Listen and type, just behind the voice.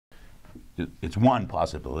it's one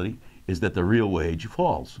possibility, is that the real wage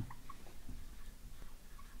falls.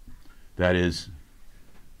 That is,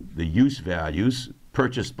 the use values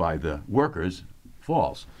purchased by the workers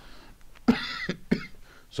falls.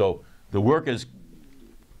 So the workers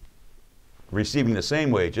receiving the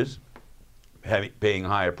same wages, paying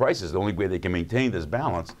higher prices, the only way they can maintain this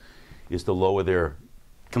balance is to lower their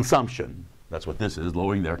consumption. That's what this is,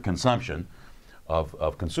 lowering their consumption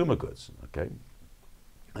of consumer goods, okay?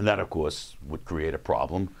 And that, of course, would create a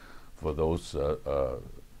problem for those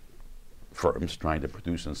firms trying to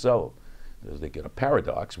produce and sell. They get a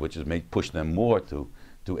paradox, which is may push them more to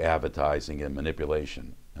advertising and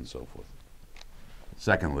manipulation and so forth.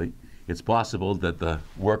 Secondly, it's possible that the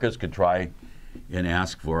workers could try and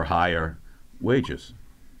ask for higher wages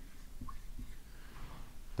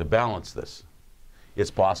to balance this. It's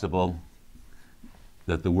possible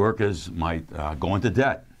that the workers might go into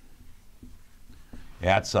debt,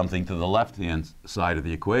 add something to the left-hand side of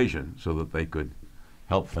the equation so that they could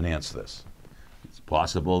help finance this. It's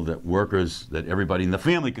possible that workers, that everybody in the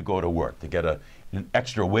family could go to work to get an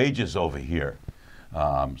extra wages over here.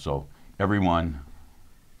 So everyone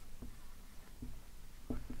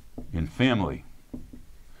in family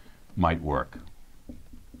might work.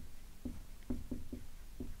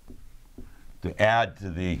 To add to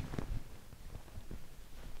the,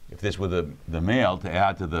 if this were the male, to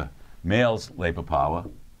add to the male's labor power,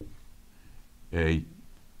 the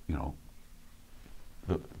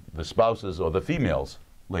spouse's or the female's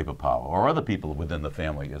labor power, or other people within the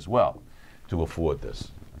family as well, to afford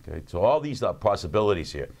this. Okay, so all these are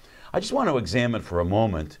possibilities here. I just want to examine for a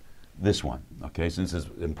moment this one, okay, since it's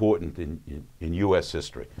important in U.S.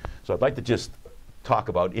 history. So I'd like to just talk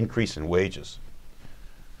about increase in wages.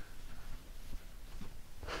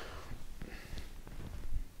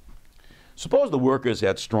 Suppose the workers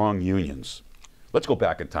had strong unions. Let's go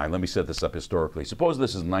back in time. Let me set this up historically. Suppose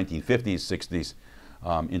this is the 1950s, 60s,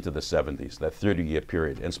 into the 70s, that 30-year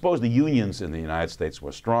period. And suppose the unions in the United States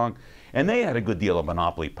were strong, and they had a good deal of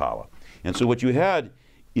monopoly power. And so what you had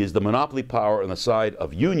is the monopoly power on the side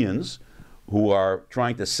of unions who are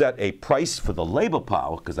trying to set a price for the labor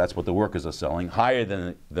power, because that's what the workers are selling, higher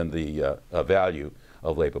than the value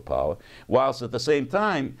of labor power, whilst at the same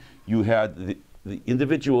time you had the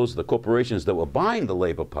individuals, the corporations that were buying the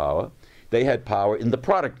labor power, they had power in the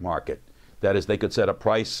product market. That is, they could set a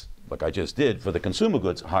price, like I just did, for the consumer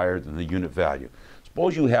goods higher than the unit value.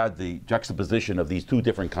 Suppose you had the juxtaposition of these two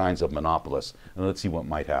different kinds of monopolists, and let's see what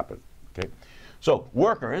might happen. Okay? So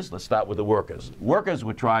workers, let's start with the workers. Workers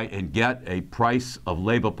would try and get a price of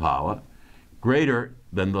labor power greater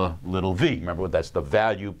than the little v. Remember, that's the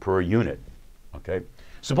value per unit. Okay?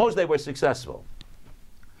 Suppose they were successful.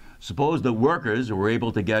 Suppose the workers were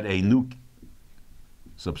able to get a new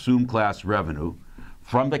subsumed class revenue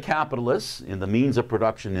from the capitalists in the means of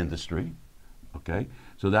production industry. Okay?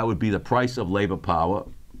 So that would be the price of labor power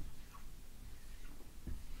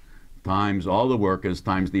times all the workers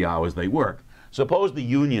times the hours they work. Suppose the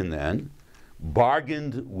union then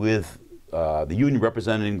bargained with, the union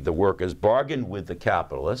representing the workers bargained with the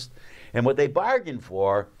capitalists, and what they bargained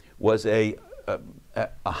for was a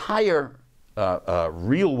higher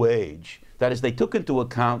real wage. That is, they took into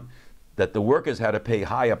account that the workers had to pay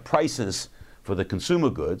higher prices for the consumer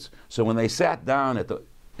goods. So when they sat down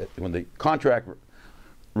when the contract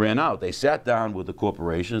ran out, they sat down with the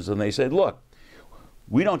corporations and they said, look,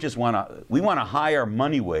 we don't just want to, we want a higher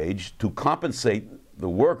money wage to compensate the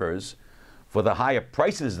workers for the higher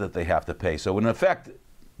prices that they have to pay. So in effect,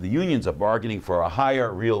 the unions are bargaining for a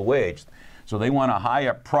higher real wage. So they want a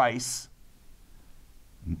higher price,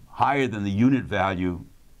 higher than the unit value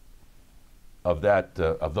of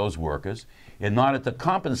those workers, in order to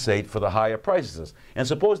compensate for the higher prices. And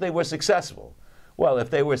suppose they were successful. Well, if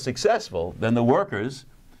they were successful, then the workers,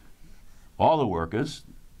 all the workers,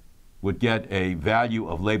 would get a value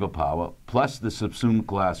of labor power plus the subsumed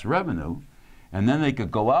class revenue, and then they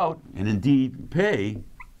could go out and indeed pay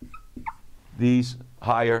these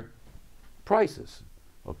higher prices.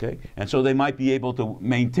 Okay? And so they might be able to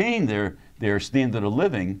maintain their standard of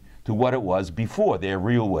living to what it was before, their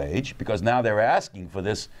real wage, because now they're asking for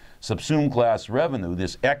this subsumed class revenue,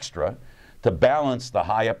 this extra, to balance the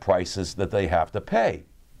higher prices that they have to pay,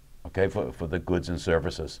 okay, for the goods and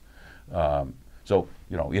services. So,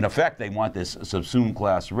 you know, in effect, they want this subsumed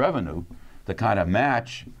class revenue to kind of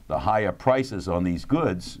match the higher prices on these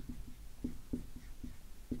goods.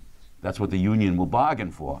 That's what the union will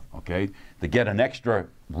bargain for, okay, to get an extra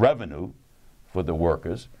revenue for the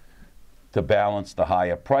workers to balance the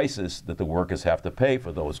higher prices that the workers have to pay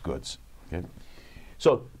for those goods. Okay?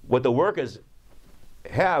 So what the workers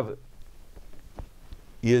have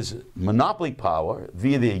is monopoly power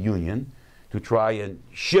via their union to try and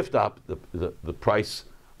shift up the price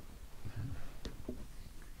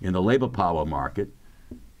in the labor power market.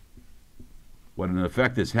 What in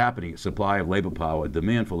effect is happening, supply of labor power,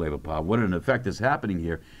 demand for labor power, what in effect is happening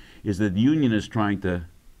here is that the union is trying to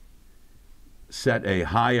set a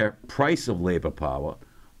higher price of labor power,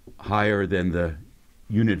 higher than the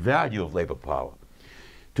unit value of labor power,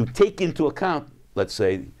 to take into account, let's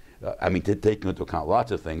say, to take into account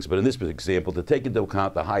lots of things, but in this example, to take into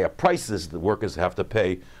account the higher prices the workers have to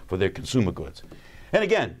pay for their consumer goods. And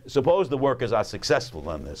again, suppose the workers are successful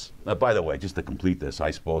in this. By the way, just to complete this,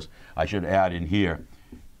 I suppose I should add in here,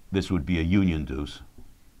 this would be a union dues.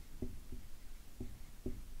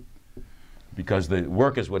 Because the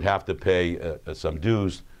workers would have to pay some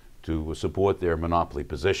dues to support their monopoly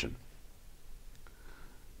position.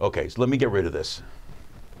 Okay, so let me get rid of this.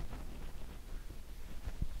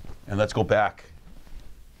 And let's go back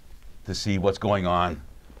to see what's going on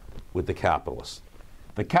with the capitalists.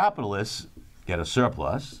 The capitalists get a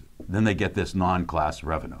surplus, then they get this non-class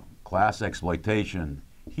revenue. Class exploitation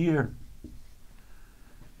here,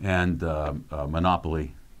 and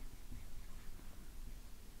monopoly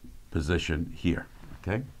position here,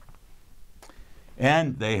 okay?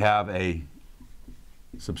 And they have a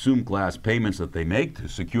subsumed class payments that they make to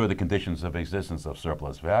secure the conditions of existence of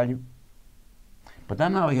surplus value. But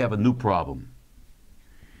then now we have a new problem.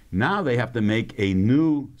 Now they have to make a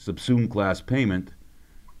new subsumed class payment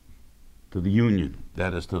to the union,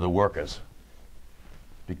 that is to the workers,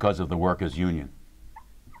 because of the workers' union.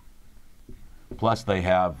 Plus they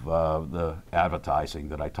have the advertising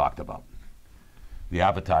that I talked about. The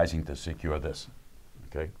advertising to secure this,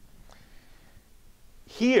 okay?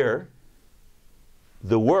 Here,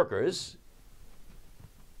 the workers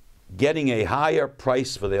getting a higher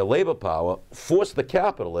price for their labor power force the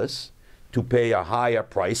capitalists to pay a higher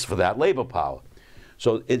price for that labor power.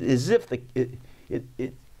 So it is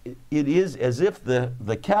as if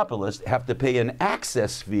the capitalists have to pay an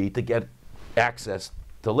access fee to get access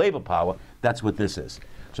to labor power. That's what this is.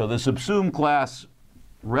 So the subsumed class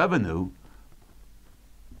revenue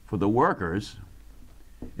for the workers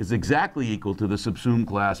is exactly equal to the subsumed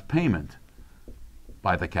class payment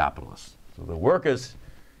by the capitalists. So the workers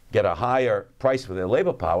get a higher price for their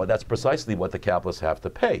labor power. That's precisely what the capitalists have to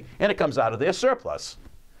pay. And it comes out of their surplus.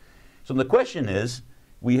 So the question is,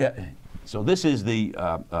 so this is the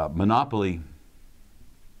monopoly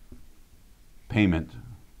payment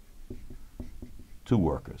to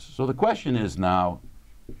workers. So the question is now,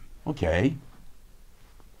 okay,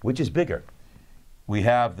 which is bigger? We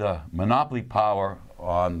have the monopoly power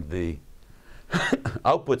on the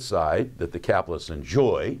output side that the capitalists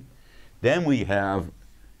enjoy. Then we have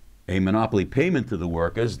a monopoly payment to the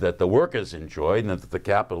workers that the workers enjoy and that the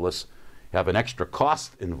capitalists have an extra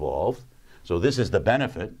cost involved. So this is the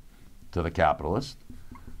benefit to the capitalist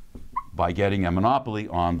by getting a monopoly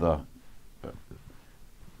on the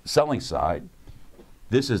selling side.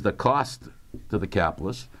 This is the cost to the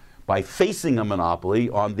capitalist by facing a monopoly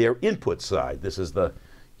on their input side. This is the,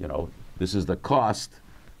 this is the cost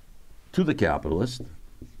to the capitalist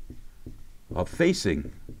of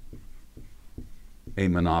facing a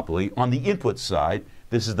monopoly on the input side.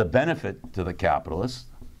 This is the benefit to the capitalist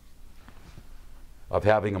of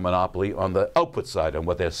having a monopoly on the output side on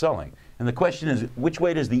what they're selling. And the question is, which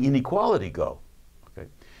way does the inequality go? Okay.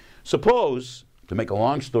 Suppose, to make a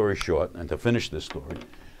long story short and to finish this story,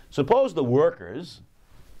 suppose the workers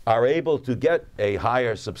are able to get a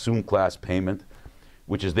higher subsumed class payment,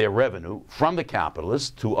 which is their revenue, from the capitalists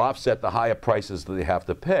to offset the higher prices that they have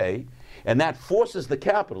to pay, and that forces the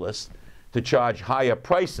capitalists to charge higher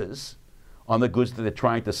prices on the goods that they're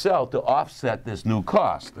trying to sell to offset this new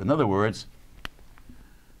cost. In other words,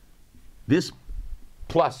 this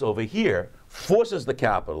plus over here forces the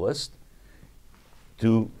capitalist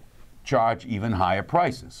to charge even higher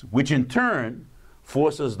prices, which in turn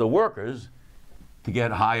forces the workers to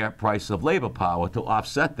get higher price of labor power to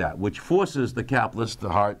offset that, which forces the capitalist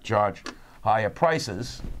to charge higher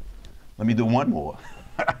prices. Let me do one more.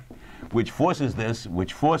 Which forces,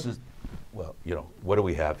 well, what do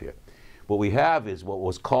we have here? What we have is what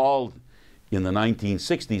was called in the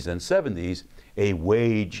 1960s and 70s a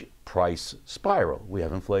wage price spiral. We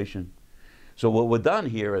have inflation. So what we've done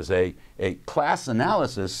here is a class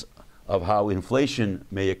analysis of how inflation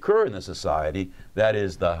may occur in the society. That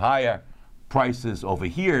is, the higher prices over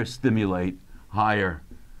here stimulate higher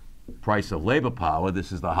price of labor power.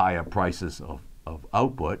 This is the higher prices of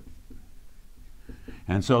output.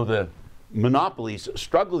 And so the monopolies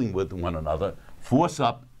struggling with one another force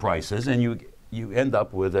up prices, and you end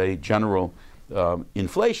up with a general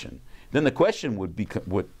inflation. then the question would be,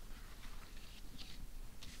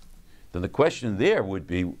 then the question there would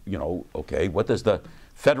be, you know, okay, what does the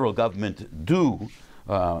federal government do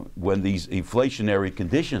when these inflationary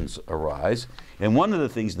conditions arise? And one of the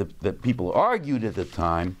things that people argued at the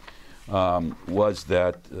time was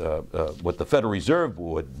that what the Federal Reserve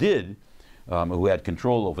Board did, who had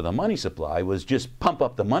control over the money supply, was just pump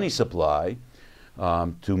up the money supply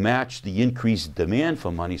to match the increased demand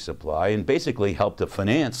for money supply and basically help to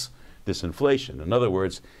finance this inflation. In other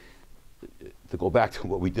words, to go back to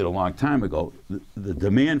what we did a long time ago, the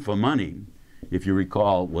demand for money, if you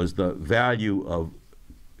recall, was the value of,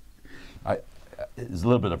 there's a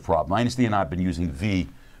little bit of a problem. I understand I've been using V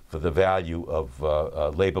for the value of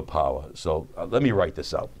labor power. So let me write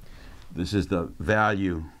this out. This is the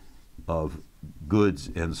value of goods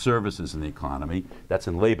and services in the economy. That's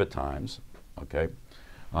in labor times, okay?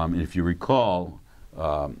 And if you recall,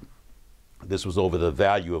 this was over the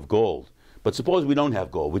value of gold. But suppose we don't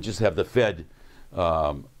have gold, we just have the Fed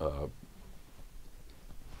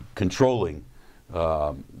controlling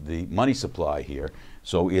the money supply here.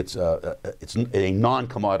 So it's a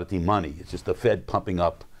non-commodity money. It's just the Fed pumping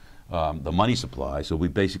up the money supply. So we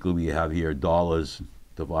have here dollars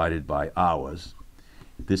divided by hours.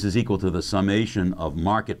 This is equal to the summation of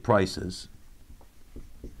market prices.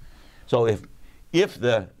 So if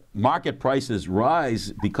the market prices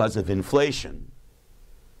rise because of inflation,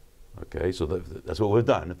 okay, so that's what we've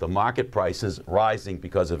done. If the market price is rising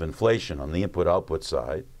because of inflation on the input-output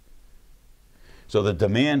side, so the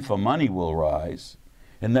demand for money will rise.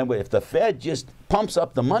 And then if the Fed just pumps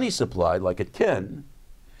up the money supply like it can,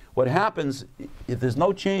 what happens, if there's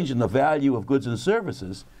no change in the value of goods and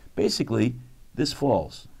services, basically this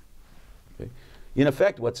falls. Okay? In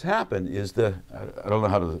effect, what's happened is I don't know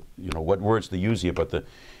how to, what words to use here, but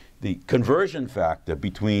the conversion factor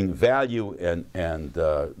between value and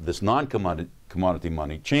this non-commodity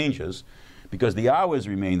money changes because the hours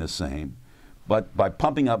remain the same, but by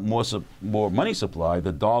pumping up more money supply,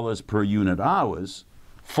 the dollars per unit hours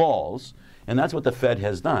falls, and that's what the Fed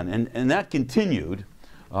has done. And that continued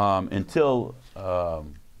until a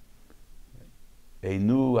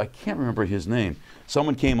new, I can't remember his name,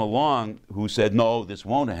 someone came along who said, no, this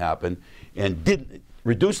won't happen, and did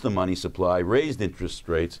reduce the money supply, raised interest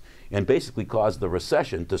rates, and basically caused the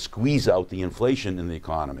recession to squeeze out the inflation in the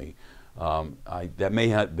economy. That may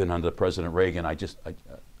have been under President Reagan.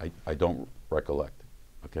 I don't recollect.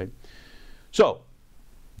 Okay, so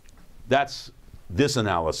that's this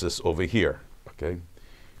analysis over here. Okay,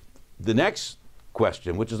 the next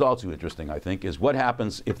question, which is also interesting, I think, is what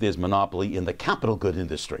happens if there's monopoly in the capital good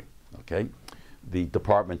industry? Okay, the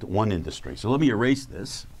Department 1 industry. So let me erase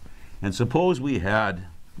this. And suppose we had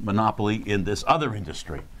monopoly in this other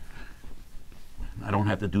industry. I don't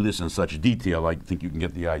have to do this in such detail. I think you can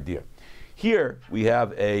get the idea. Here we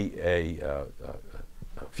have a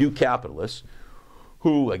few capitalists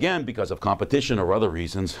who, again, because of competition or other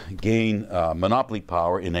reasons, gain monopoly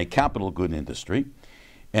power in a capital good industry,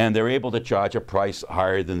 and they're able to charge a price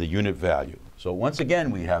higher than the unit value. So once again,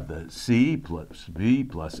 we have the C plus B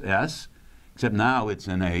plus S, except now it's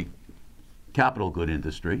in a capital good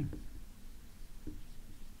industry.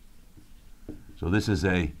 So this is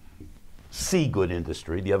a C good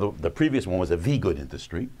industry. The previous one was a V good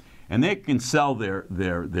industry. And they can sell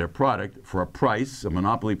their product for a price, a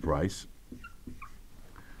monopoly price,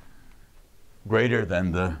 greater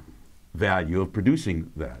than the value of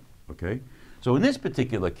producing that, okay? So in this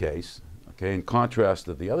particular case, okay, in contrast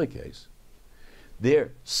to the other case,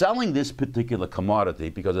 they're selling this particular commodity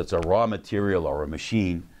because it's a raw material or a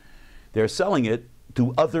machine. They're selling it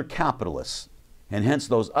to other capitalists. And hence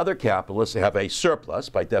those other capitalists have a surplus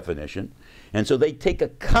by definition. And so they take a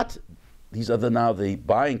cut, these are now the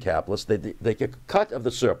buying capitalists, they take a cut of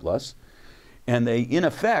the surplus, and they, in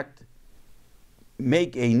effect,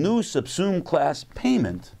 make a new subsumed class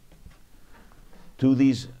payment to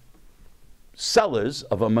these sellers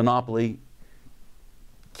of a monopoly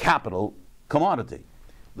capital commodity.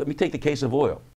 Let me take the case of oil.